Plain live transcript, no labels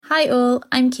Hi all,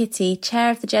 I'm Kitty,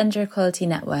 Chair of the Gender Equality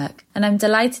Network, and I'm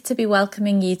delighted to be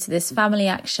welcoming you to this Family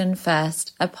Action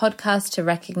First, a podcast to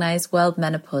recognise World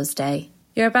Menopause Day.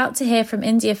 You're about to hear from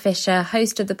India Fisher,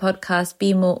 host of the podcast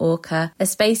Be More Orca, a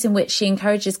space in which she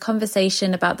encourages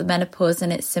conversation about the menopause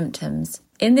and its symptoms.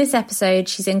 In this episode,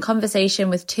 she's in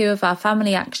conversation with two of our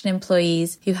Family Action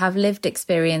employees who have lived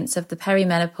experience of the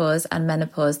perimenopause and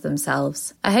menopause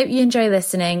themselves. I hope you enjoy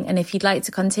listening, and if you'd like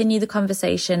to continue the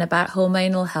conversation about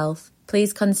hormonal health,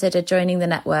 please consider joining the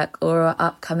network or our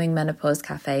upcoming menopause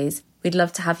cafes. We'd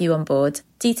love to have you on board.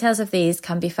 Details of these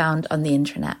can be found on the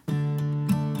intranet.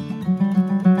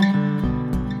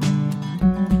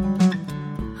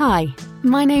 Hi,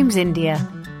 my name's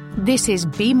India. This is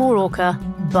Be More Orca,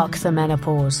 Buck the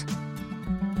Menopause.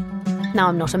 Now,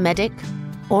 I'm not a medic,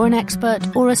 or an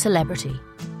expert, or a celebrity.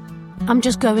 I'm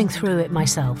just going through it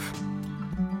myself.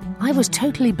 I was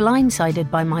totally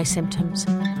blindsided by my symptoms.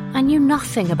 I knew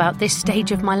nothing about this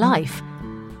stage of my life.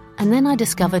 And then I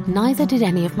discovered neither did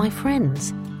any of my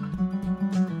friends.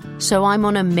 So I'm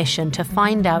on a mission to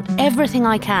find out everything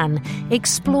I can,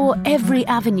 explore every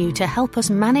avenue to help us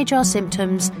manage our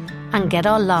symptoms and get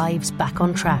our lives back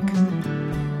on track.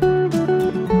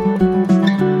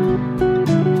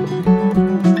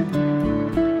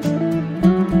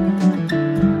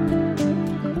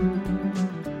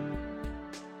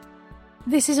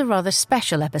 This is a rather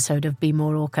special episode of Be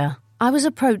More Orca. I was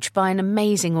approached by an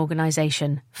amazing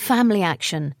organisation, Family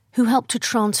Action, who help to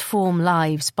transform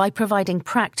lives by providing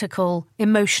practical,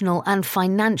 emotional and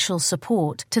financial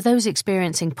support to those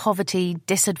experiencing poverty,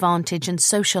 disadvantage and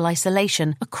social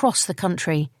isolation across the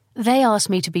country. They asked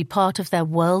me to be part of their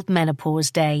World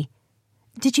Menopause Day.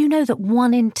 Did you know that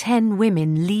 1 in 10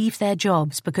 women leave their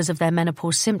jobs because of their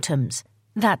menopause symptoms?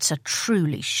 That's a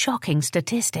truly shocking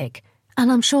statistic. And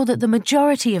I'm sure that the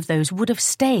majority of those would have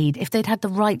stayed if they'd had the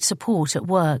right support at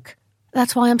work.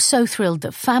 That's why I'm so thrilled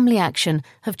that Family Action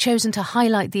have chosen to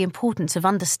highlight the importance of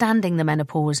understanding the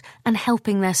menopause and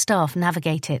helping their staff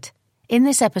navigate it. In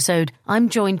this episode, I'm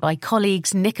joined by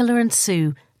colleagues Nicola and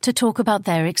Sue to talk about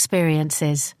their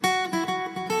experiences.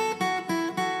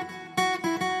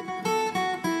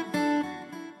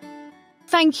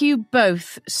 Thank you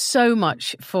both so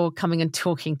much for coming and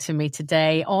talking to me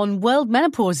today on World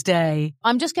Menopause Day.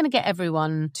 I'm just going to get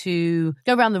everyone to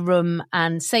go around the room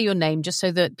and say your name just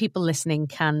so that people listening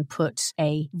can put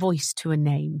a voice to a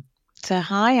name. So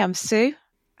hi, I'm Sue.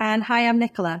 And hi, I'm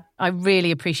Nicola. I really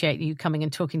appreciate you coming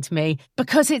and talking to me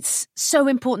because it's so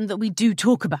important that we do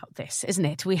talk about this, isn't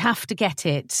it? We have to get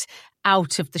it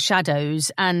out of the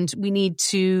shadows and we need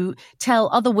to tell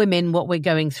other women what we're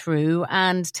going through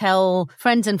and tell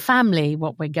friends and family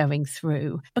what we're going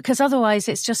through, because otherwise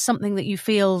it's just something that you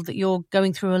feel that you're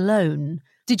going through alone.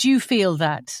 Did you feel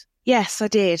that? Yes, I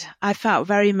did. I felt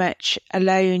very much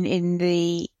alone in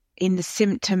the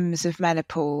symptoms of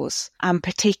menopause, and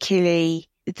particularly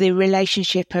the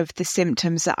relationship of the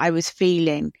symptoms that I was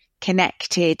feeling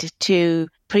connected to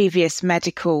previous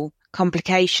medical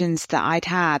complications that I'd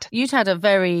had. You'd had a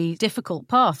very difficult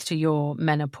path to your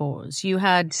menopause. You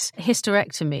had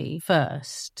hysterectomy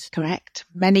first. Correct.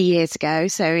 Many years ago.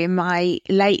 So in my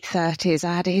late 30s,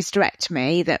 I had a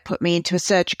hysterectomy that put me into a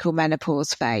surgical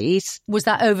menopause phase. Was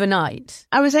that overnight?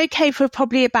 I was okay for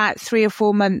probably about 3 or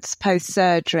 4 months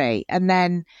post-surgery, and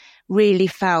then really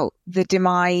felt the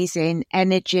demise in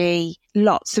energy,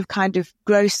 lots of kind of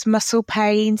gross muscle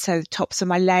pain, so the tops of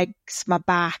my legs, my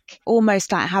back,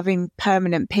 almost like having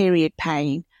permanent period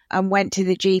pain, and went to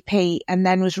the GP and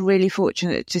then was really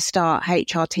fortunate to start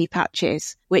HRT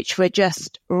patches, which were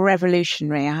just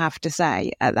revolutionary, I have to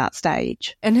say, at that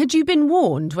stage. And had you been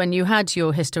warned when you had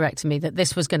your hysterectomy that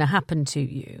this was going to happen to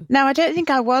you? No, I don't think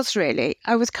I was really.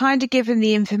 I was kind of given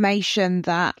the information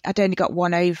that I'd only got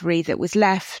one ovary that was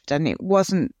left and it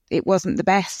wasn't the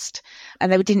best,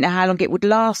 and they didn't know how long it would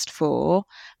last for.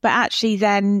 But actually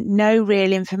then no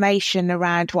real information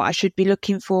around what I should be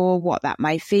looking for, what that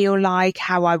may feel like,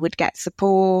 how I would get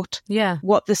support,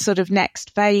 what the sort of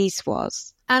next phase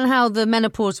was. And how the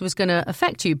menopause was going to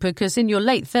affect you, because in your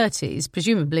late 30s,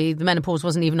 presumably the menopause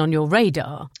wasn't even on your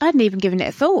radar. I hadn't even given it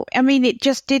a thought. I mean, it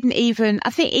just didn't even, I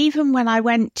think even when I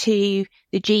went to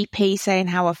the GP saying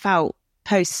how I felt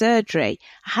post-surgery,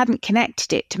 I hadn't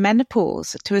connected it to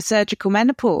menopause, to a surgical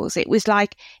menopause. It was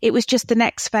like, it was just the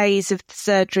next phase of the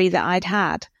surgery that I'd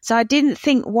had. So I didn't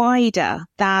think wider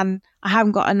than I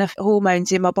haven't got enough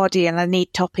hormones in my body and I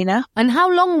need topping up. And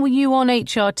how long were you on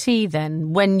HRT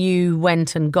then when you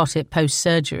went and got it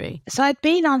post-surgery? So I'd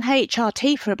been on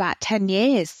HRT for about 10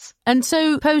 years. And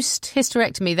so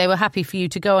post-hysterectomy, they were happy for you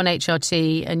to go on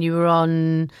HRT, and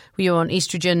were you on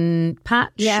estrogen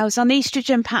patch? Yeah, I was on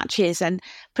estrogen patches, and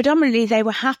predominantly they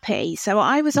were happy. So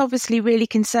I was obviously really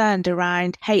concerned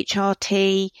around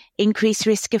HRT, increased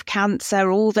risk of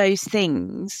cancer, all those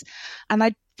things.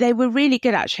 And they were really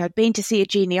good, actually. I'd been to see a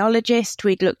genealogist.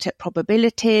 We'd looked at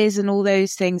probabilities and all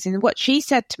those things. And what she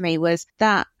said to me was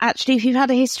that actually, if you've had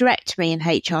a hysterectomy in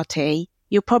HRT,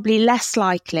 you're probably less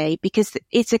likely because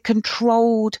it's a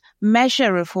controlled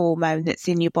measure of hormone that's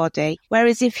in your body.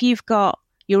 Whereas if you've got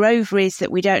your ovaries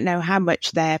that we don't know how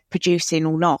much they're producing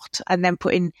or not, and then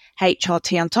putting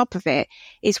HRT on top of it,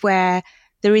 is where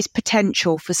there is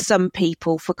potential for some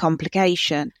people for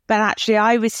complication. But actually,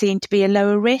 I was seen to be a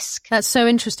lower risk. That's so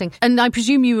interesting. And I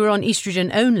presume you were on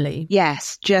estrogen only?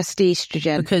 Yes, just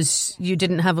estrogen. Because you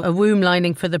didn't have a womb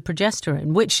lining for the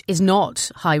progesterone, which is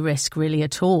not high risk really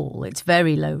at all. It's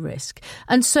very low risk.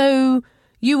 And so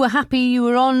you were happy, you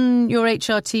were on your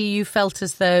HRT, you felt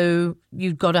as though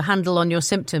you'd got a handle on your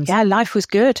symptoms. Yeah, life was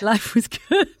good. Life was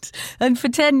good. And for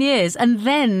 10 years. And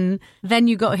then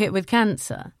you got hit with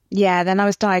cancer. Yeah, then I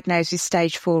was diagnosed with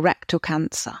stage 4 rectal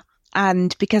cancer.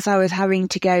 And because I was having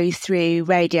to go through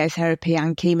radiotherapy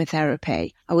and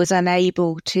chemotherapy, I was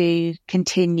unable to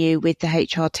continue with the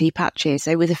HRT patches.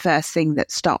 They were the first thing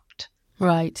that stopped.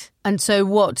 Right. And so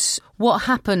what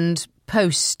happened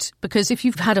post? Because if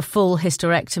you've had a full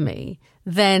hysterectomy,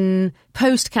 then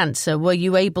post-cancer, were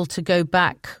you able to go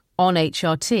back on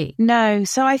HRT? No.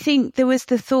 So I think there was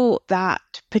the thought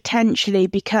that potentially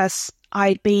because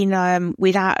I'd been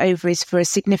without ovaries for a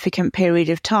significant period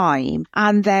of time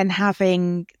and then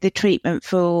having the treatment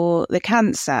for the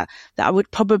cancer, that I would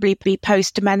probably be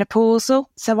post-menopausal.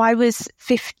 So I was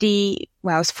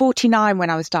 49 when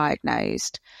I was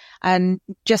diagnosed and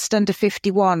just under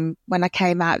 51 when I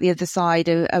came out the other side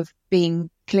of being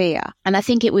clear. And I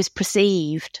think it was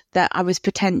perceived that I was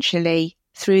potentially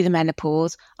through the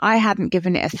menopause. I hadn't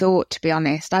given it a thought, to be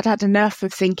honest. I'd had enough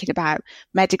of thinking about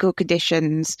medical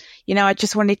conditions. You know, I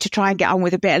just wanted to try and get on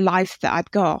with a bit of life that I'd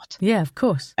got. Yeah, of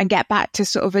course. And get back to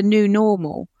sort of a new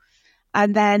normal.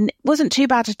 And then it wasn't too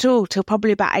bad at all till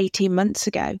probably about 18 months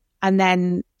ago. And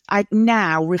then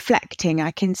now reflecting,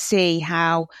 I can see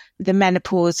how the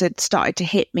menopause had started to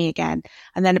hit me again.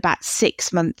 And then about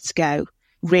 6 months ago,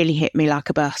 really hit me like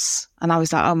a bus. And I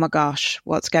was like, oh my gosh,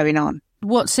 what's going on?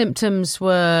 What symptoms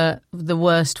were the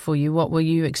worst for you? What were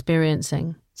you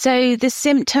experiencing? So the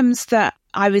symptoms that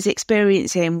I was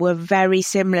experiencing were very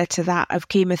similar to that of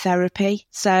chemotherapy.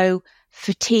 So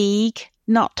fatigue,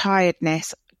 not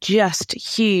tiredness, just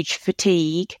huge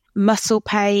fatigue, muscle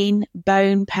pain,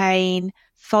 bone pain,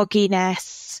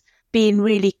 fogginess, being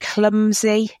really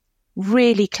clumsy,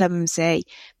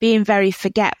 being very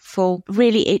forgetful,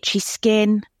 really itchy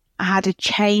skin. I had a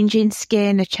change in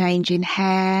skin, a change in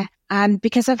hair. And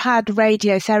because I've had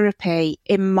radiotherapy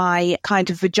in my kind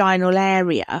of vaginal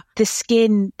area, the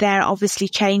skin there obviously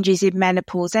changes in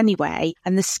menopause anyway.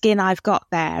 And the skin I've got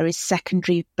there is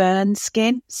secondary burn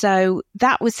skin. So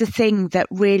that was the thing that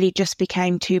really just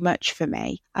became too much for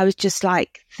me. I was just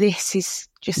like, this is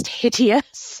just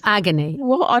hideous. Agony.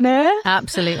 What on earth?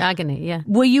 Absolute agony, yeah.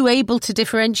 Were you able to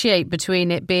differentiate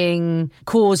between it being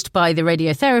caused by the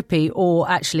radiotherapy or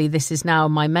actually this is now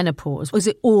my menopause? Was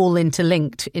it all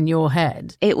interlinked in your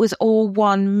head? It was all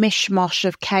one mishmash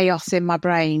of chaos in my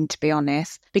brain, to be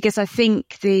honest, because I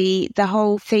think the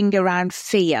whole thing around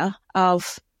fear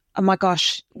of, oh my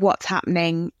gosh, what's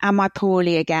happening? Am I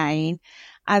poorly again?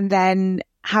 And then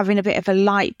having a bit of a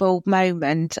light bulb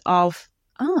moment of,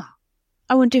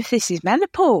 I wonder if this is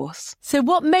menopause. So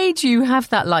what made you have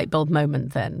that light bulb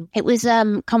moment then? It was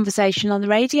conversation on the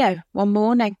radio one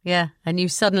morning. Yeah. And you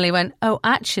suddenly went, oh,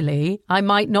 actually, I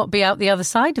might not be out the other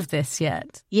side of this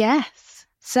yet. Yes.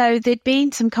 So there'd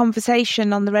been some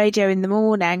conversation on the radio in the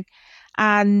morning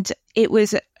and it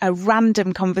was a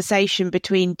random conversation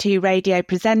between two radio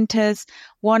presenters,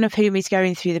 one of whom is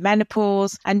going through the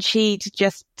menopause. And she'd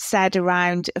just said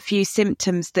around a few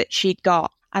symptoms that she'd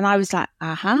got. And I was like,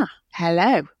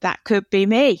 hello, that could be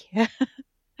me.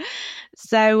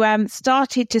 So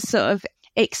started to sort of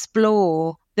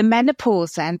explore the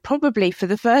menopause then, probably for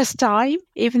the first time,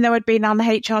 even though I'd been on the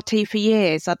HRT for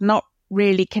years, I'd not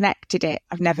really connected it.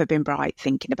 I've never been bright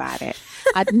thinking about it.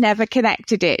 I'd never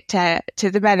connected it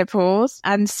to the menopause.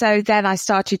 And so then I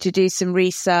started to do some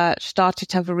research, started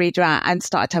to have a read around and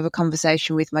started to have a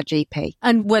conversation with my GP.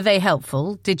 And were they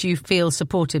helpful? Did you feel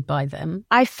supported by them?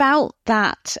 I felt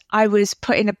that I was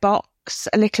put in a box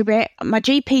a little bit. My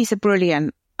GPs are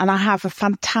brilliant and I have a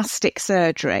fantastic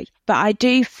surgery. But I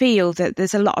do feel that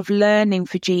there's a lot of learning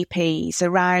for GPs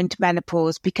around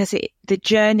menopause because the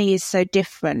journey is so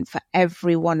different for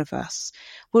every one of us.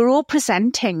 We're all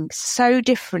presenting so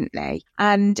differently.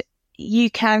 And, you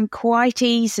can quite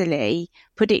easily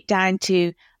put it down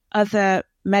to other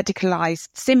medicalised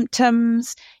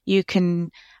symptoms. You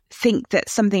can think that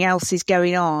something else is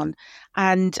going on.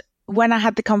 And when I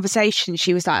had the conversation,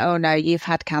 she was like, oh no, you've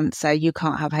had cancer, you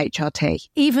can't have HRT.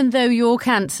 Even though your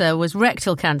cancer was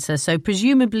rectal cancer, so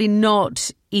presumably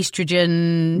not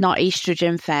estrogen... Not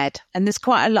estrogen fed. And there's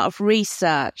quite a lot of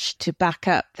research to back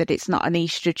up that it's not an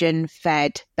estrogen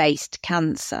fed based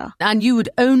cancer. And you would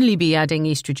only be adding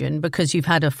estrogen because you've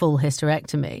had a full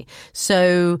hysterectomy.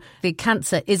 So the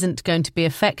cancer isn't going to be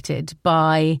affected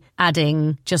by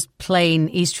adding just plain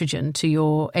estrogen to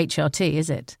your HRT, is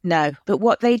it? No, but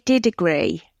what they did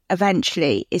agree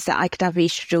eventually is that I could have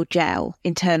estradiol gel,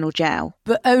 internal gel.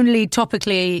 But only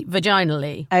topically,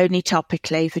 vaginally? Only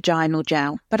topically, vaginal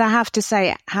gel. But I have to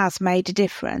say it has made a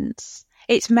difference.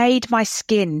 It's made my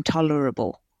skin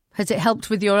tolerable. Has it helped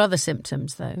with your other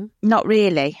symptoms, though? Not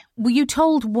really. Were you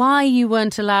told why you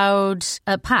weren't allowed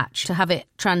a patch, to have it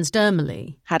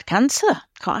transdermally? Had cancer.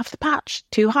 Can't have the patch.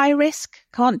 Too high risk.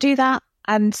 Can't do that.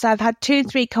 And so I've had 2 or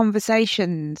 3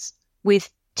 conversations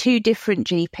with 2 different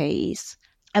GPs.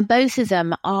 And both of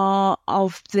them are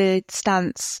of the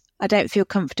stance, I don't feel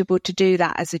comfortable to do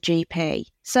that as a GP.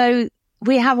 So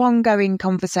we have ongoing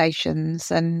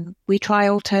conversations and we try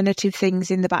alternative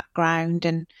things in the background.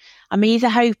 And I'm either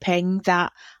hoping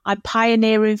that I'm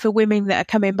pioneering for women that are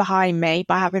coming behind me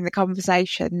by having the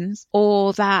conversations,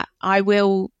 or that I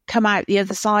will come out the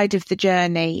other side of the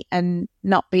journey and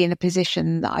not be in a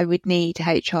position that I would need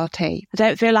HRT. I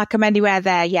don't feel like I'm anywhere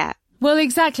there yet. Well,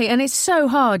 exactly. And it's so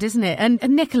hard, isn't it? And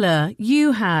Nicola,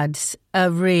 you had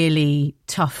a really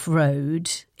tough road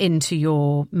into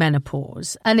your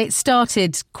menopause, and it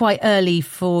started quite early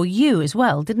for you as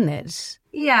well, didn't it?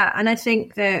 Yeah. And I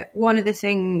think that one of the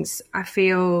things I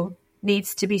feel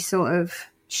needs to be sort of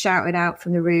shouted out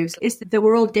from the roofs is that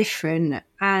we're all different.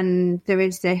 And there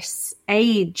is this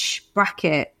age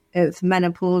bracket of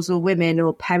menopausal women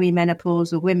or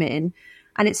perimenopausal women,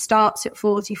 and it starts at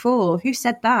 44. Who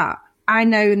said that? I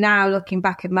know now, looking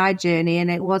back at my journey, and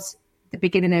it was the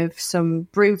beginning of some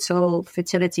brutal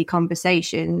fertility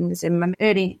conversations in my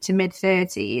early to mid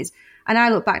 30s. And I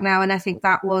look back now and I think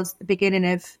that was the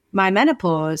beginning of my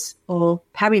menopause or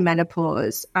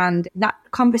perimenopause. And that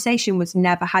conversation was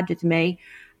never had with me,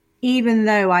 even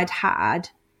though I'd had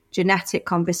genetic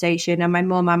conversation and my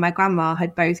mum and my grandma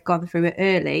had both gone through it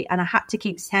early. And I had to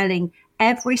keep telling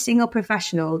every single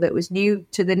professional that was new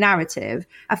to the narrative.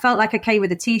 I felt like I came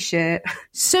with a T-shirt.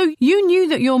 So you knew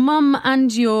that your mum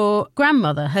and your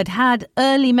grandmother had had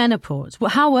early menopause. Well,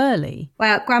 how early?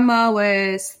 Well, grandma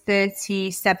was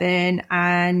 37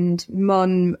 and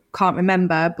mum can't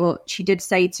remember, but she did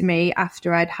say to me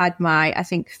after I'd had my, I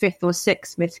think, 5th or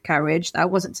 6th miscarriage that I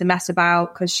wasn't to mess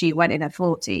about because she went in her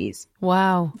 40s.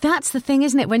 Wow. That's the thing,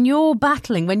 isn't it? When you're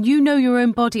battling, when you know your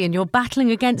own body and you're battling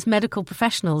against medical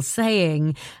professionals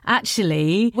saying,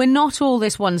 actually, we're not all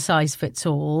this one size fits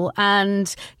all.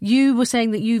 And you were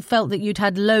saying that you felt that you'd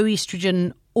had low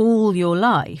estrogen all your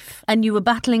life and you were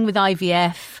battling with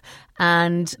IVF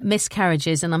and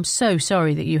miscarriages. And I'm so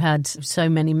sorry that you had so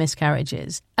many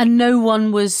miscarriages. And no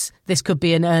one was, this could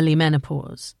be an early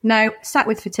menopause. No, sat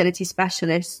with fertility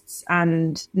specialists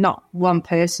and not one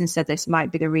person said this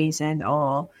might be the reason.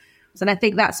 And I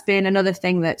think that's been another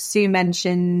thing that Sue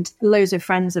mentioned. Loads of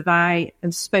friends of I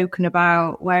have spoken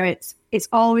about, where it's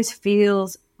always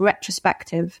feels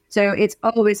retrospective. So it's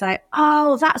always like,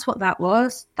 oh, that's what that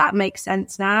was. That makes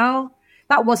sense now.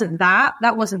 That wasn't that.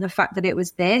 That wasn't the fact that it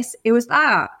was this. It was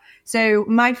that. So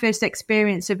my first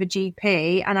experience of a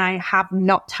GP, and I have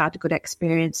not had good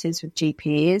experiences with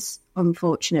GPs,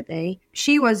 unfortunately.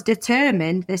 She was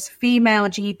determined, this female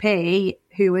GP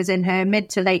who was in her mid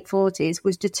to late 40s,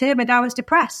 was determined I was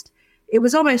depressed. It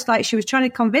was almost like she was trying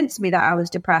to convince me that I was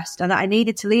depressed and that I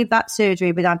needed to leave that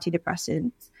surgery with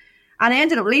antidepressants. And I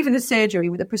ended up leaving the surgery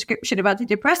with a prescription of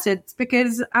antidepressants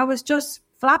because I was just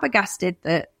flabbergasted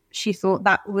that she thought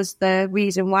that was the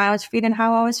reason why I was feeling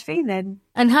how I was feeling.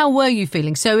 And how were you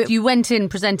feeling? So you went in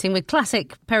presenting with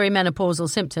classic perimenopausal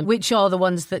symptoms, which are the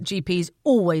ones that GPs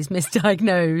always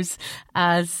misdiagnose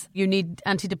as you need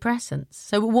antidepressants.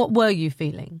 So what were you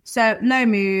feeling? So low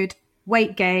mood,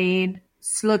 weight gain,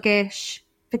 sluggish,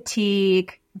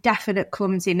 fatigue, definite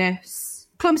clumsiness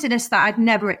that I'd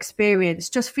never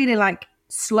experienced, just feeling like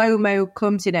slow-mo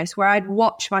clumsiness where I'd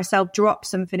watch myself drop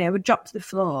something, it would drop to the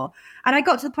floor. And I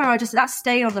got to the point where I just, that's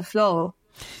staying on the floor.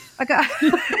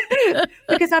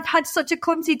 Because I've had such a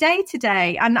clumsy day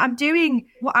today and I'm doing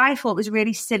what I thought was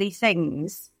really silly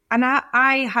things. And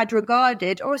I had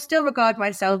regarded, or still regard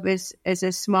myself as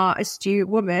a smart, astute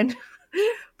woman.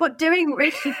 but doing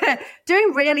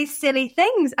really silly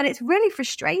things. And it's really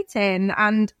frustrating.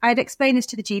 And I'd explained this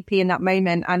to the GP in that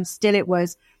moment, and still it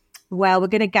was, well, we're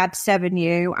going to GAD7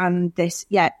 you and this.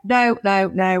 Yeah, no,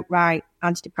 right.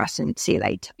 Antidepressant, see you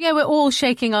later. Yeah, we're all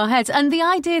shaking our heads. And the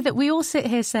idea that we all sit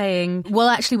here saying, well,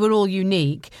 actually, we're all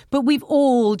unique, but we've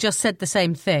all just said the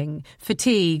same thing.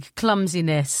 Fatigue,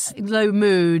 clumsiness, low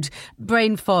mood,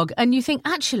 brain fog. And you think,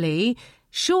 actually,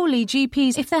 surely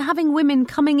GPs, if they're having women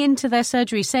coming into their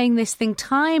surgery saying this thing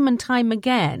time and time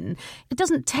again, it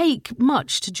doesn't take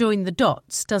much to join the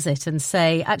dots, does it? And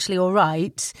say, actually, all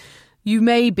right, you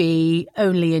may be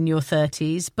only in your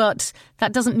 30s, but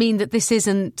that doesn't mean that this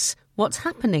isn't what's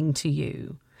happening to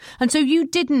you. And so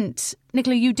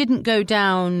Nicola, you didn't go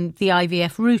down the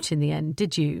IVF route in the end,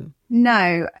 did you?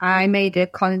 No, I made a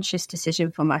conscious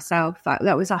decision for myself.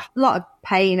 That was a lot of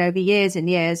pain over years and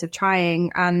years of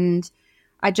trying, and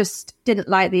I just didn't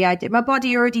like the idea. My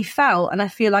body already felt, and I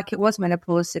feel like it was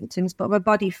menopause symptoms, but my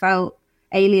body felt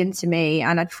alien to me,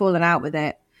 and I'd fallen out with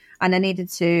it, and I needed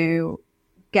to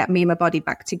get me and my body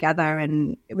back together.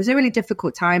 And it was a really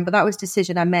difficult time, but that was a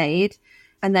decision I made.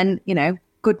 And then,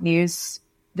 good news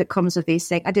that comes with these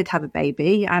things. I did have a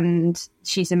baby, and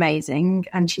she's amazing,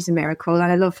 and she's a miracle,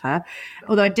 and I love her.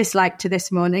 Although I disliked her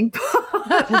this morning.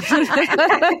 Yeah,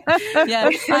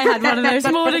 I had one of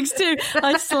those mornings too.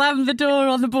 I slammed the door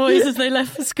on the boys as they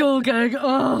left for school going,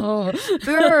 oh.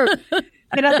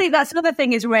 And I think that's another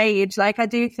thing is rage. Like, I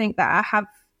do think that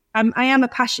I am a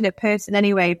passionate person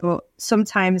anyway, but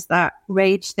sometimes that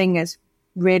rage thing has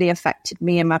really affected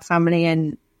me and my family,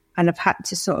 and I've had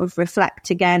to sort of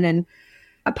reflect again and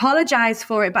apologize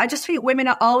for it. But I just think women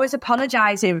are always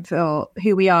apologizing for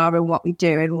who we are and what we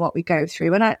do and what we go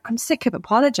through. And I'm sick of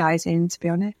apologizing, to be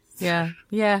honest.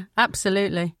 Yeah,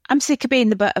 absolutely. I'm sick of being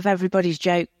the butt of everybody's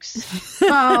jokes.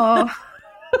 Oh.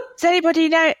 Does anybody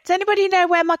know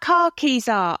where my car keys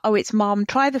are? Oh, it's Mom.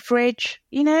 Try the fridge,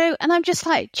 And I'm just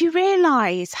like, do you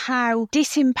realise how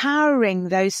disempowering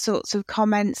those sorts of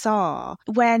comments are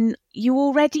when you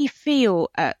already feel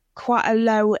at quite a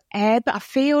low ebb? I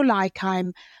feel like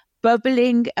I'm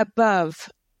bubbling above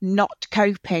not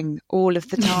coping all of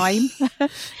the time.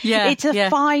 It's a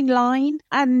fine line,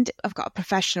 and I've got a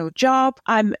professional job.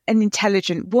 I'm an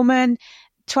intelligent woman.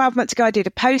 12 months ago, I did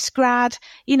a postgrad,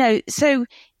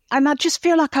 and I just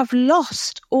feel like I've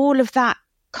lost all of that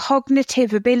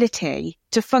cognitive ability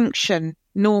to function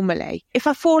normally. If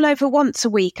I fall over once a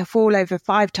week, I fall over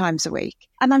 5 times a week.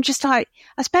 And I'm just like,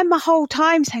 I spend my whole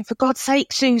time saying, for God's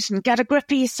sake, Susan, get a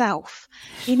grip of yourself.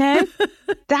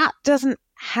 That doesn't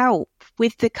help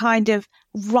with the kind of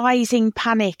rising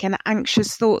panic and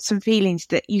anxious thoughts and feelings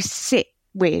that you sit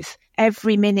with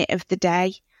every minute of the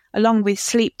day, along with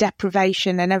sleep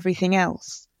deprivation and everything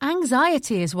else.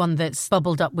 Anxiety is one that's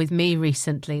bubbled up with me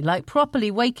recently, like properly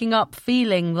waking up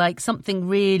feeling like something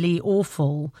really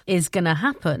awful is going to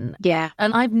happen. Yeah.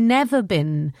 And I've never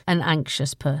been an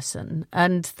anxious person.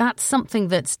 And that's something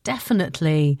that's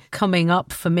definitely coming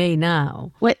up for me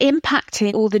now. We're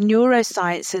impacting all the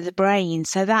neuroscience of the brain.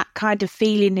 So that kind of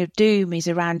feeling of doom is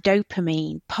around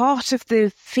dopamine. Part of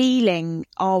the feeling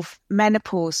of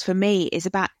menopause for me is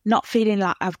about not feeling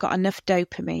like I've got enough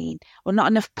dopamine or not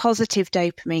enough positive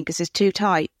dopamine, because there's 2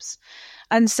 types.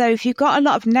 And so if you've got a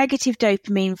lot of negative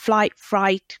dopamine, flight,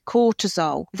 fright,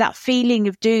 cortisol, that feeling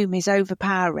of doom is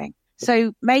overpowering.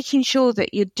 So making sure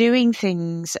that you're doing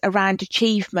things around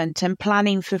achievement and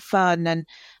planning for fun and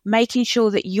making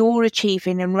sure that you're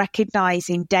achieving and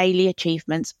recognizing daily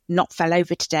achievements, not fell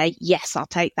over today. Yes, I'll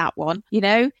take that one.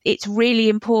 It's really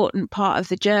important part of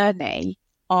the journey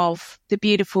of the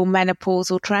beautiful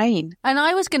menopausal train. And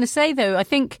I was going to say, though, I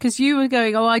think because you were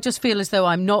going, I just feel as though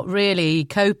I'm not really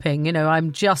coping,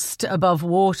 I'm just above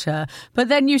water. But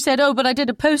then you said, but I did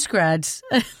a postgrad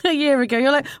a year ago.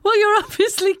 You're like, well, you're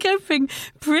obviously coping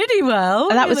pretty well.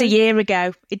 And that was a year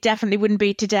ago. It definitely wouldn't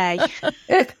be today.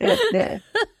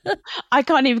 I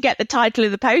can't even get the title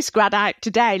of the postgrad out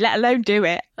today, let alone do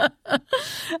it.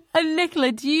 And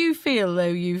Nicola, do you feel though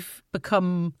you've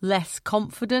become less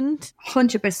confident?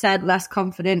 100% less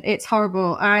confident. It's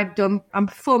horrible. I'm a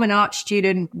performing arts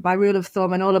student by rule of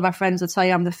thumb, and all of my friends will tell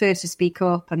you I'm the first to speak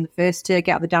up and the first to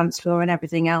get on the dance floor and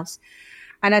everything else.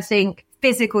 And I think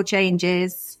physical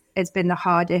changes has been the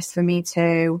hardest for me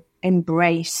to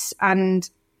embrace. And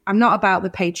I'm not about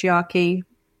the patriarchy,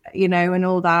 and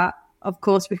all that. Of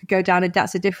course, we could go down and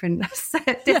that's a different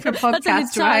podcast, that's an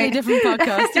entirely right? different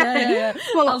podcast. Yeah.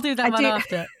 Well, I'll do that one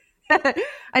after.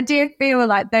 I do feel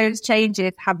like those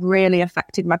changes have really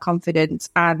affected my confidence,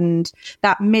 and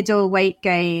that middle weight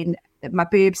gain my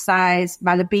boob size,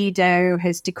 my libido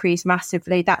has decreased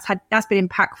massively. That's been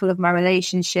impactful of my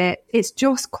relationship. It's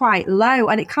just quite low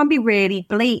and it can be really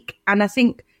bleak. And I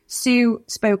think Sue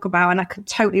spoke about, and I could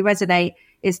totally resonate,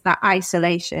 is that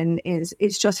isolation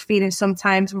it's just feeling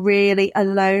sometimes really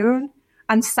alone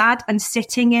and sad and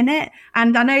sitting in it.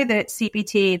 And I know that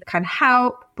CBT can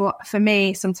help, but for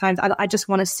me, sometimes I just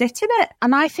want to sit in it.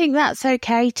 And I think that's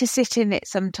okay to sit in it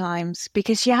sometimes,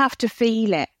 because you have to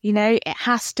feel it. You know, it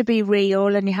has to be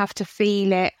real and you have to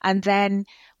feel it. And then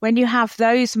when you have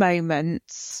those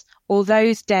moments or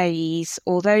those days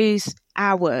or those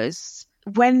hours,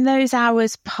 when those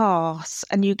hours pass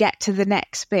and you get to the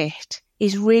next bit,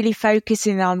 is really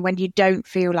focusing on when you don't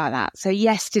feel like that. So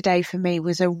yesterday for me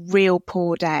was a real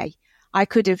poor day. I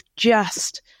could have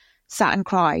just sat and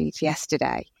cried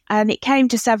yesterday. And it came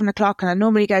to 7:00 and I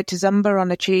normally go to Zumba on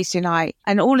a Tuesday night.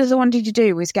 And all I wanted to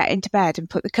do was get into bed and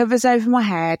put the covers over my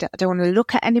head. I don't want to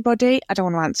look at anybody. I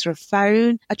don't want to answer a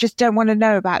phone. I just don't want to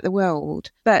know about the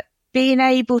world. But being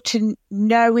able to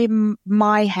know in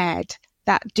my head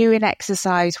that doing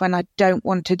exercise when I don't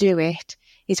want to do it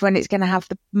is when it's going to have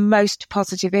the most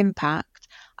positive impact.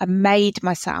 I made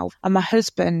myself, and my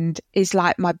husband is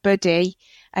like my buddy,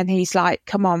 and he's like,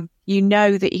 come on, you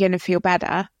know that you're going to feel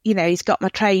better. You know, he's got my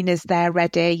trainers there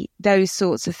ready, those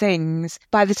sorts of things.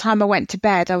 By the time I went to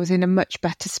bed, I was in a much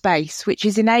better space, which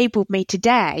has enabled me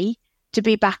today to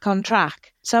be back on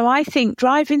track. So I think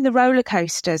driving the roller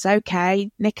coasters,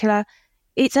 okay, Nicola,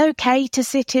 it's okay to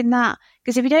sit in that,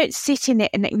 because if you don't sit in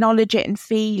it and acknowledge it and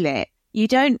feel it, you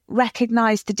don't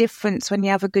recognise the difference when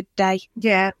you have a good day.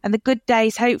 Yeah. And the good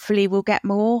days hopefully will get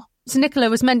more. So Nicola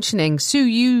was mentioning, Sue,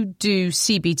 you do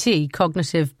CBT,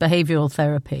 cognitive behavioural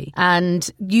therapy, and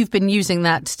you've been using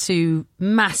that to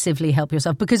massively help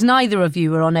yourself, because neither of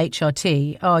you are on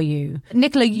HRT, are you?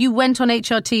 Nicola, you went on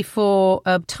HRT for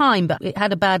a time, but it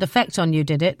had a bad effect on you,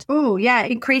 did it? Oh, yeah,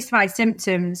 it increased my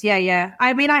symptoms. Yeah.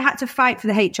 I mean, I had to fight for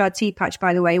the HRT patch,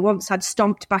 by the way, once I'd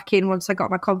stomped back in, once I got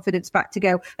my confidence back to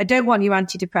go, I don't want you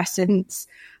antidepressants.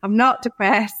 I'm not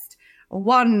depressed.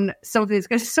 Something that's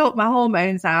going to sort my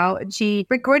hormones out. And she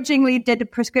begrudgingly did a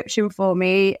prescription for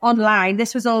me online.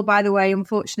 This was all, by the way,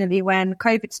 unfortunately, when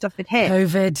COVID stuff had hit.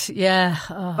 COVID, yeah.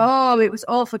 Oh, it was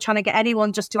awful trying to get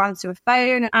anyone just to answer a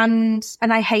phone. And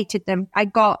I hated them. I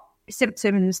got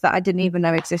symptoms that I didn't even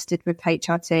know existed with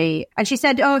HRT. And she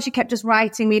said, she kept just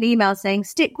writing me an email saying,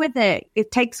 stick with it.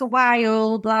 It takes a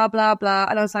while, blah, blah, blah.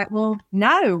 And I was like, well,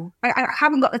 no, I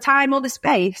haven't got the time or the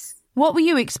space. What were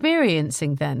you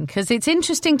experiencing then? Because it's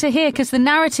interesting to hear, because the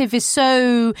narrative is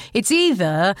it's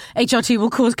either HRT will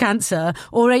cause cancer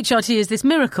or HRT is this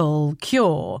miracle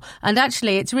cure. And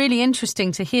actually, it's really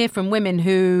interesting to hear from women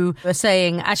who are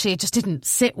saying, actually, it just didn't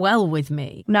sit well with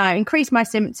me. No, it increased my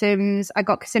symptoms. I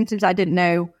got symptoms I didn't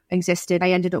know existed.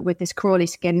 I ended up with this crawly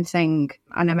skin thing,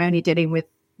 and I'm only dealing with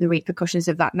the repercussions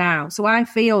of that now. So I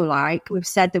feel like we've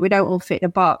said that we don't all fit in a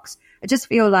box. I just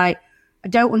feel like I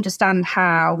don't understand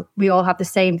how we all have the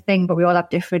same thing, but we all have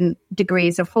different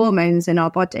degrees of hormones in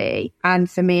our body. And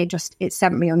for me, it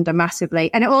sent me under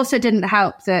massively. And it also didn't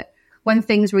help that when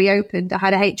things reopened, I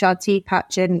had a HRT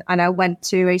patch in and I went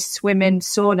to a swimming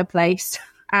sauna place.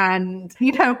 And,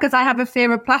 because I have a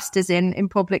fear of plasters in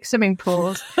public swimming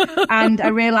pools. And I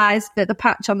realised that the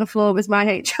patch on the floor was my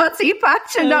HRT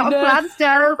patch and not a plaster.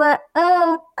 I was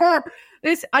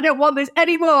like, I don't want this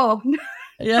anymore.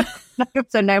 Yeah.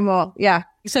 So no more. Yeah.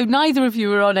 So neither of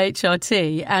you are on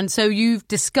HRT. And so you've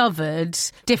discovered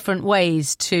different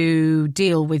ways to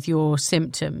deal with your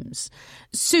symptoms.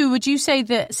 Sue, would you say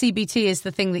that CBT is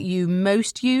the thing that you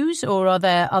most use, or are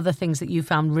there other things that you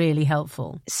found really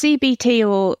helpful? CBT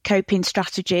or coping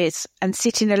strategies, and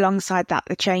sitting alongside that,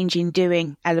 the change in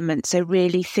doing element. So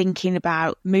really thinking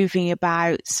about moving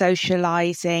about,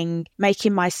 socialising,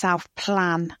 making myself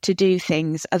plan to do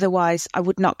things. Otherwise, I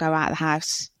would not go out of the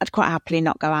house. I'd quite happily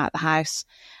not go out of the house.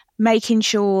 Making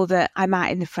sure that I'm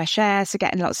out in the fresh air, so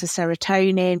getting lots of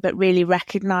serotonin, but really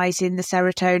recognising the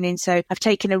serotonin. So I've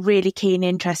taken a really keen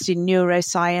interest in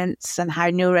neuroscience and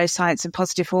how neuroscience and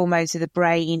positive hormones of the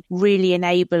brain really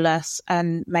enable us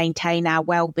and maintain our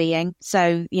well-being.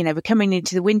 So, we're coming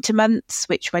into the winter months,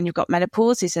 which when you've got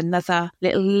menopause is another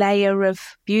little layer of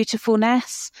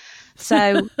beautifulness.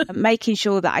 So making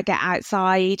sure that I get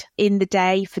outside in the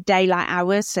day for daylight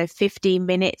hours, so 15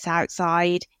 minutes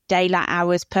outside daylight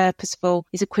hours purposeful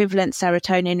is equivalent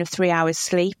serotonin of 3 hours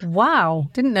sleep. Wow,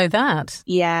 didn't know that.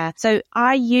 Yeah. So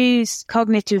I use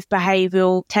cognitive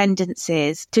behavioural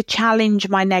tendencies to challenge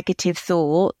my negative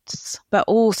thoughts, but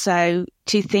also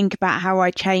to think about how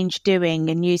I change doing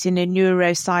and using a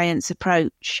neuroscience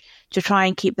approach to try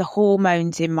and keep the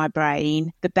hormones in my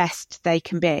brain the best they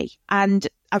can be. And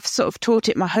I've sort of taught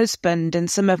it my husband and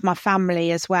some of my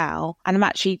family as well. And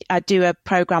I do a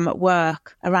program at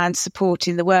work around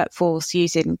supporting the workforce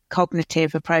using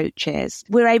cognitive approaches.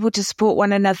 We're able to support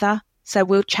one another. So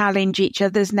we'll challenge each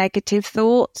other's negative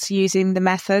thoughts using the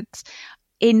methods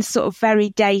in sort of very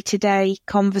day-to-day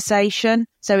conversation.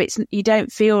 So you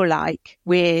don't feel like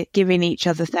we're giving each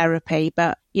other therapy,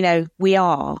 but, we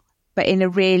are. But in a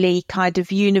really kind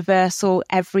of universal,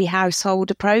 every household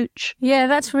approach. Yeah,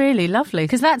 that's really lovely,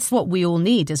 because that's what we all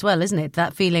need as well, isn't it?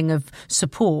 That feeling of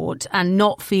support and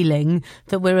not feeling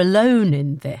that we're alone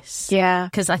in this. Yeah.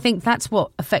 Because I think that's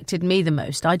what affected me the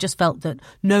most. I just felt that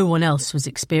no one else was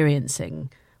experiencing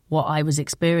what I was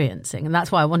experiencing. And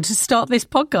that's why I wanted to start this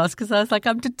podcast, because I was like,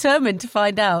 I'm determined to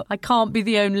find out. I can't be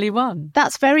the only one.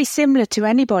 That's very similar to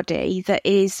anybody that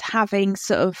is having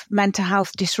sort of mental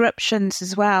health disruptions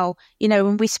as well.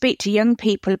 When we speak to young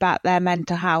people about their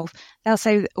mental health, they'll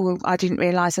say, well, I didn't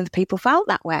realise other people felt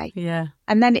that way. Yeah.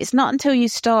 And then it's not until you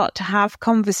start to have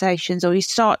conversations or you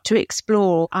start to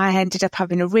explore. I ended up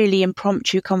having a really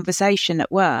impromptu conversation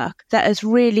at work that has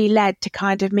really led to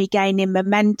kind of me gaining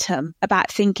momentum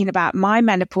about thinking about my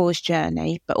menopause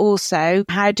journey, but also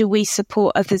how do we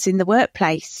support others in the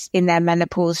workplace in their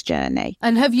menopause journey.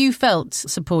 And have you felt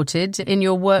supported in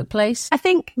your workplace? I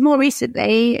think more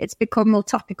recently it's become more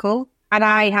topical. And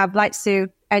I have, like Sue,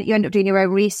 you end up doing your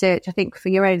own research, I think, for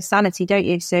your own sanity, don't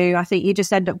you, Sue? I think you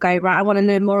just end up going, right, I want to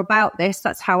learn more about this.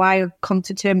 That's how I come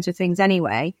to terms with things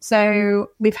anyway.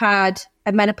 So we've had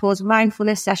a menopause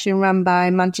mindfulness session run by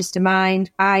Manchester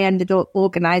Mind. I ended up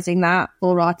organising that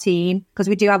for our team because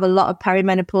we do have a lot of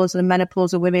perimenopausal and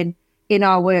menopausal women in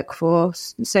our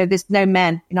workforce. So there's no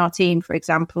men in our team, for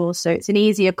example. So it's an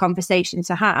easier conversation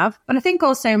to have. But I think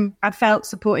also I felt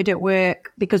supported at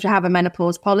work because we have a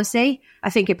menopause policy. I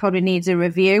think it probably needs a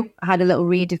review. I had a little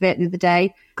read of it the other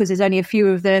day because there's only a few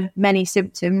of the many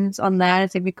symptoms on there. I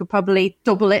think we could probably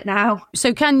double it now.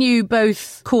 So can you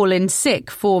both call in sick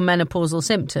for menopausal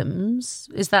symptoms?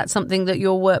 Is that something that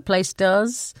your workplace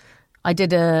does? I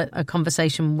did a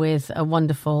conversation with a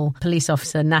wonderful police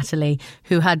officer, Natalie,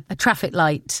 who had a traffic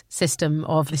light system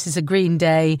of this is a green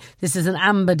day, this is an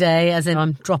amber day, as in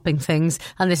I'm dropping things,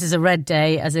 and this is a red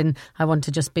day, as in I want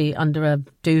to just be under a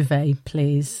duvet,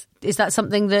 please. Is that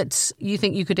something that you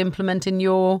think you could implement in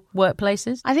your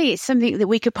workplaces? I think it's something that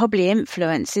we could probably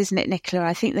influence, isn't it, Nicola?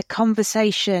 I think the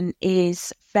conversation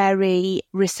is very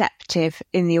receptive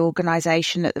in the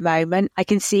organisation at the moment. I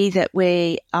can see that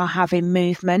we are having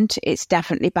movement. It's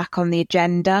definitely back on the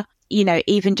agenda.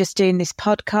 Even just doing this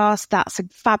podcast, that's a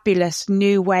fabulous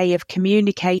new way of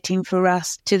communicating for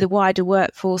us to the wider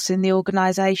workforce in the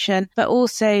organisation. But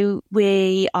also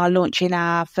we are launching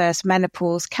our first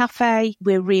menopause cafe.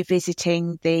 We're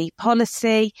revisiting the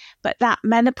policy, but that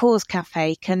menopause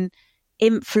cafe can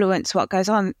influence what goes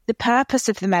on. The purpose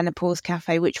of the Menopause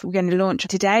Cafe, which we're going to launch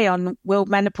today on World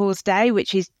Menopause Day,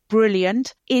 which is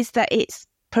brilliant, is that it's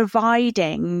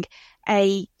providing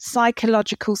a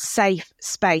psychological safe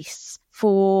space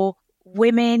for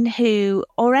women who,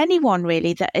 or anyone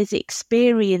really, that is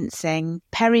experiencing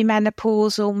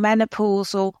perimenopausal,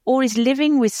 menopausal, or is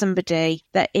living with somebody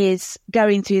that is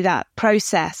going through that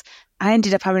process. I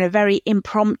ended up having a very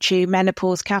impromptu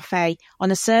menopause cafe on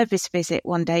a service visit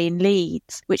one day in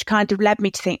Leeds, which kind of led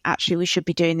me to think, actually, we should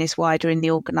be doing this wider in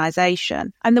the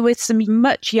organisation. And there were some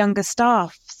much younger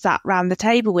staff sat round the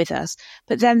table with us.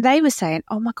 But then they were saying,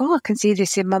 oh my God, I can see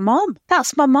this in my mum.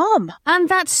 That's my mum. And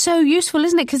that's so useful,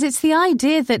 isn't it? Because it's the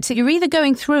idea that you're either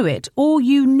going through it or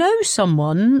you know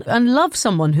someone and love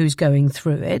someone who's going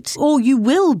through it, or you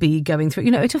will be going through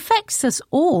it. It affects us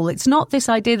all. It's not this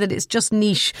idea that it's just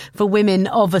niche for women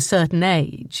of a certain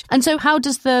age. And so how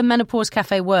does the Menopause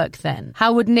Cafe work then?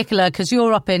 How would Nicola, because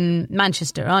you're up in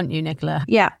Manchester, aren't you, Nicola?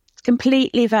 Yeah.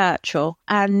 Completely virtual,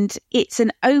 and it's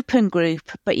an open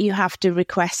group, but you have to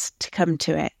request to come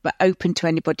to it, but open to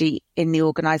anybody in the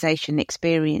organisation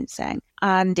experiencing.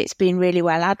 And it's been really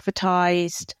well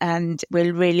advertised, and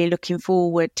we're really looking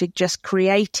forward to just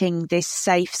creating this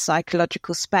safe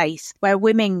psychological space where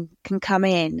women can come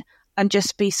in and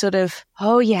just be sort of,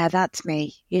 oh yeah, that's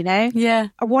me, Yeah.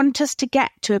 I want us to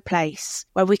get to a place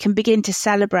where we can begin to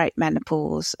celebrate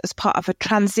menopause as part of a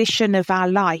transition of our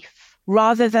life,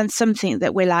 rather than something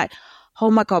that we're like,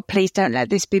 oh my God, please don't let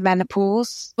this be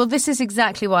menopause. Well, this is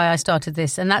exactly why I started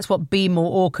this. And that's what Be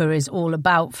More Orca is all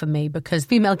about for me, because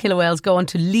female killer whales go on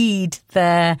to lead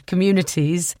their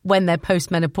communities when they're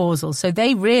postmenopausal. So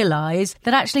they realise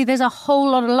that actually there's a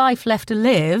whole lot of life left to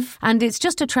live, and it's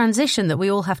just a transition that we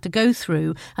all have to go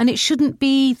through. And it shouldn't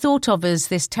be thought of as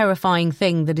this terrifying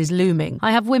thing that is looming.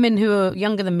 I have women who are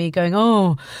younger than me going,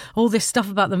 oh, all this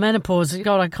stuff about the menopause,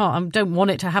 God, I don't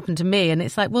want it to happen to me. And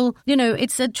it's like, well,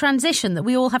 it's a transition that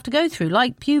we all have to go through,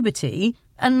 like puberty,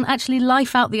 and actually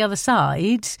life out the other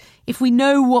side. If we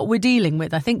know what we're dealing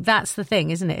with, I think that's the thing,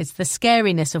 isn't it? It's the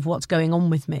scariness of what's going on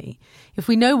with me. If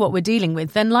we know what we're dealing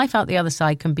with, then life out the other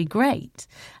side can be great.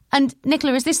 And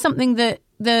Nicola, is this something that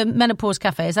the Menopause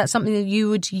Cafe, is that something that you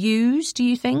would use, do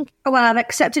you think? Well, I've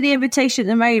accepted the invitation at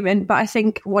the moment, but I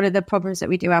think one of the problems that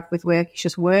we do have with work is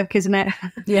just work, isn't it?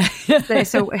 Yeah.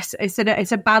 So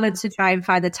it's a balance to try and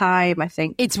find the time, I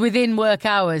think. It's within work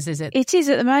hours, is it? It is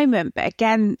at the moment, but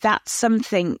again, that's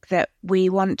something that we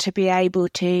want to be able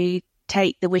to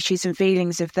take the wishes and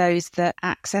feelings of those that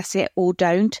access it or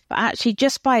don't. But actually,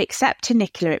 just by accepting,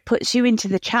 Nicola, it puts you into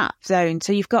the chat zone.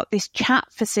 So you've got this chat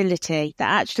facility that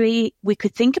actually we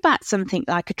could think about something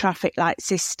like a traffic light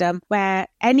system where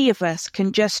any of us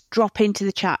can just drop into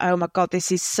the chat. Oh my God, this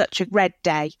is such a red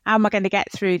day. How am I going to get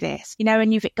through this?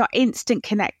 And you've got instant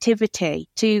connectivity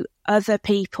to other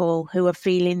people who are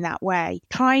feeling that way,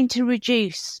 trying to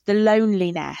reduce the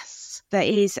loneliness that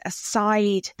is a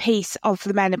side piece of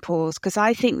the menopause, because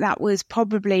I think that was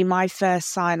probably my first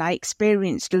sign. I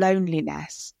experienced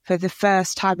loneliness for the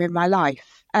first time in my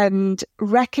life, and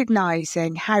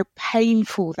recognizing how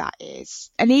painful that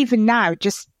is. And even now,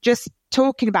 just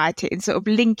talking about it and sort of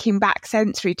linking back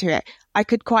sensory to it, I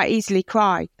could quite easily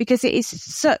cry because it is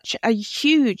such a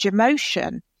huge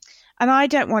emotion. And I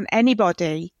don't want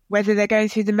anybody, whether they're going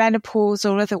through the menopause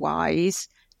or otherwise,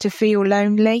 to feel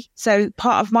lonely. So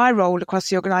part of my role across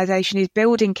the organisation is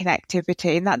building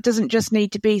connectivity, and that doesn't just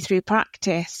need to be through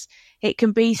practice. It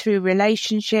can be through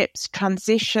relationships,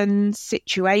 transitions,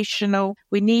 situational.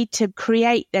 We need to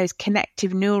create those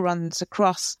connective neurons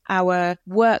across our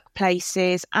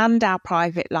workplaces and our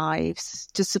private lives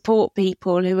to support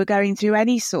people who are going through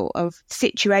any sort of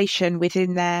situation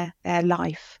within their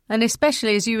life. And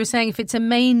especially, as you were saying, if it's a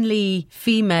mainly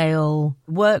female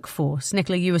workforce,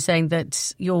 Nicola, you were saying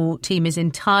that your team is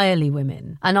entirely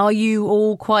women. And are you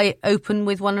all quite open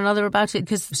with one another about it?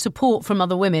 Because support from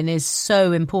other women is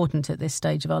so important at this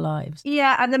stage of our lives.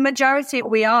 Yeah, and the majority,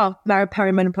 we are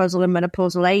perimenopausal and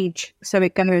menopausal age. So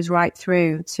it goes right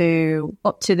through to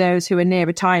up to those who are near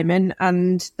retirement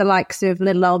and the likes of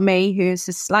little old me, who's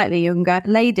a slightly younger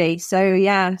lady. So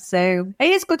yeah, so it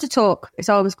is good to talk. It's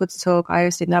always good to talk. I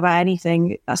always think about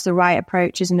anything. That's the right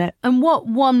approach, isn't it? And what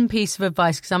one piece of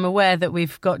advice, because I'm aware that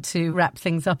we've got to wrap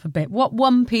things up a bit, what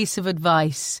one piece of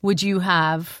advice would you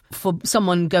have for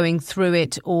someone going through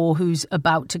it or who's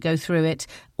about to go through it?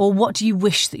 Or what do you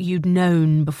wish that you'd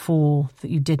known before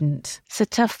that you didn't? It's a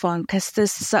tough one because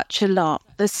there's such a lot.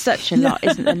 There's such a lot,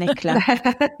 isn't there, Nicola?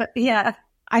 Yeah.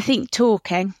 I think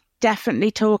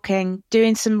definitely talking,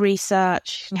 doing some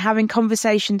research, and having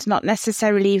conversations, not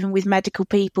necessarily even with medical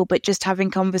people, but just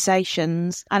having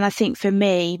conversations. And I think for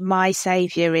me, my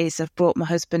saviour is I've brought my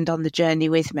husband on the journey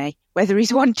with me, whether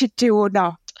he's wanted to or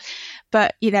not.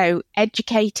 But,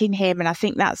 educating him, and I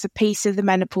think that's a piece of the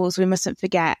menopause we mustn't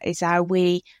forget, is how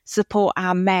we support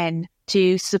our men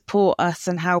to support us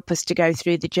and help us to go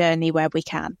through the journey where we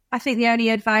can. I think the only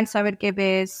advice I would give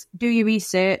is do your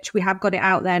research. We have got it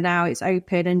out there now. It's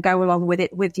open, and go along with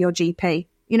it with your GP.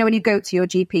 When you go to your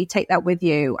GP, take that with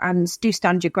you and do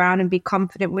stand your ground and be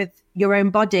confident with your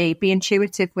own body, be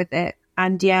intuitive with it.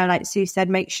 And yeah, like Sue said,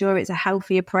 make sure it's a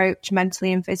healthy approach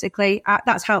mentally and physically.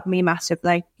 That's helped me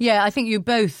massively. Yeah, I think you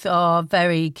both are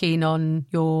very keen on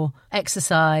your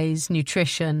exercise,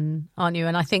 nutrition, aren't you?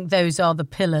 And I think those are the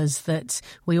pillars that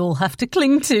we all have to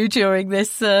cling to during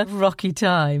this rocky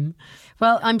time.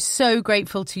 Well, I'm so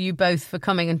grateful to you both for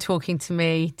coming and talking to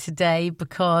me today,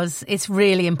 because it's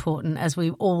really important, as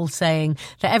we're all saying,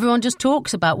 that everyone just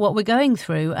talks about what we're going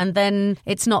through, and then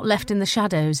it's not left in the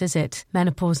shadows, is it?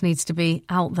 Menopause needs to be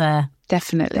out there.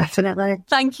 Definitely.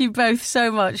 Thank you both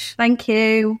so much. Thank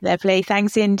you. Lovely.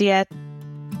 Thanks, India.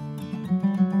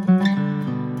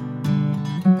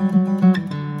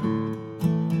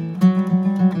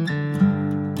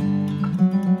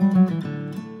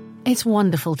 It's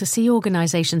wonderful to see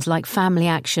organisations like Family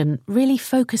Action really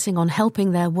focusing on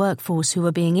helping their workforce who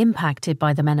are being impacted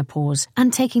by the menopause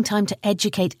and taking time to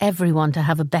educate everyone to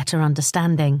have a better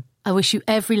understanding. I wish you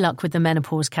every luck with the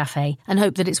Menopause Cafe and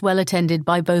hope that it's well attended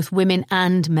by both women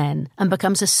and men and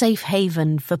becomes a safe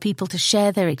haven for people to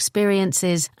share their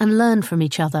experiences and learn from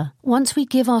each other. Once we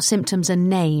give our symptoms a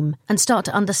name and start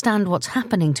to understand what's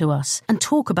happening to us and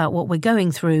talk about what we're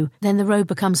going through, then the road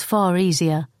becomes far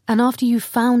easier. And after you've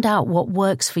found out what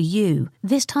works for you,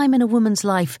 this time in a woman's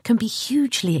life can be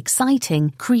hugely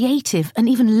exciting, creative, and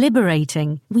even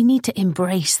liberating. We need to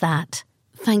embrace that.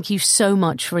 Thank you so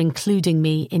much for including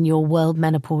me in your World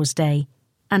Menopause Day.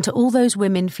 And to all those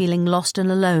women feeling lost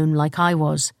and alone like I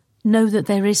was, know that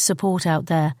there is support out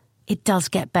there. It does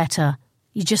get better.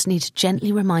 You just need to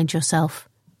gently remind yourself,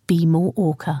 be more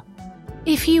Orca.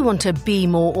 If you want to be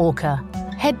more Orca,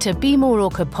 head to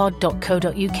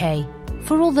bemoreorcapod.co.uk.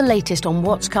 For all the latest on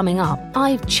what's coming up,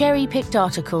 I've cherry-picked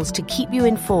articles to keep you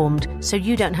informed so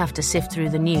you don't have to sift through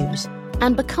the news.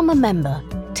 And become a member.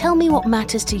 Tell me what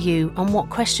matters to you and what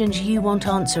questions you want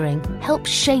answering. Help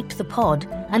shape the pod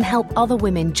and help other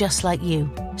women just like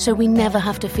you, so we never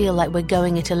have to feel like we're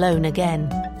going it alone again.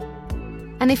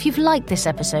 And if you've liked this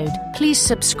episode, please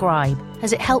subscribe,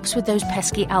 as it helps with those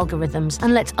pesky algorithms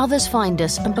and lets others find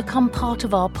us and become part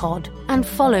of our pod. And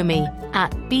follow me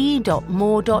at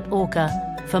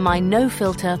b.more.orca for my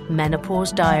no-filter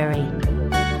menopause diary.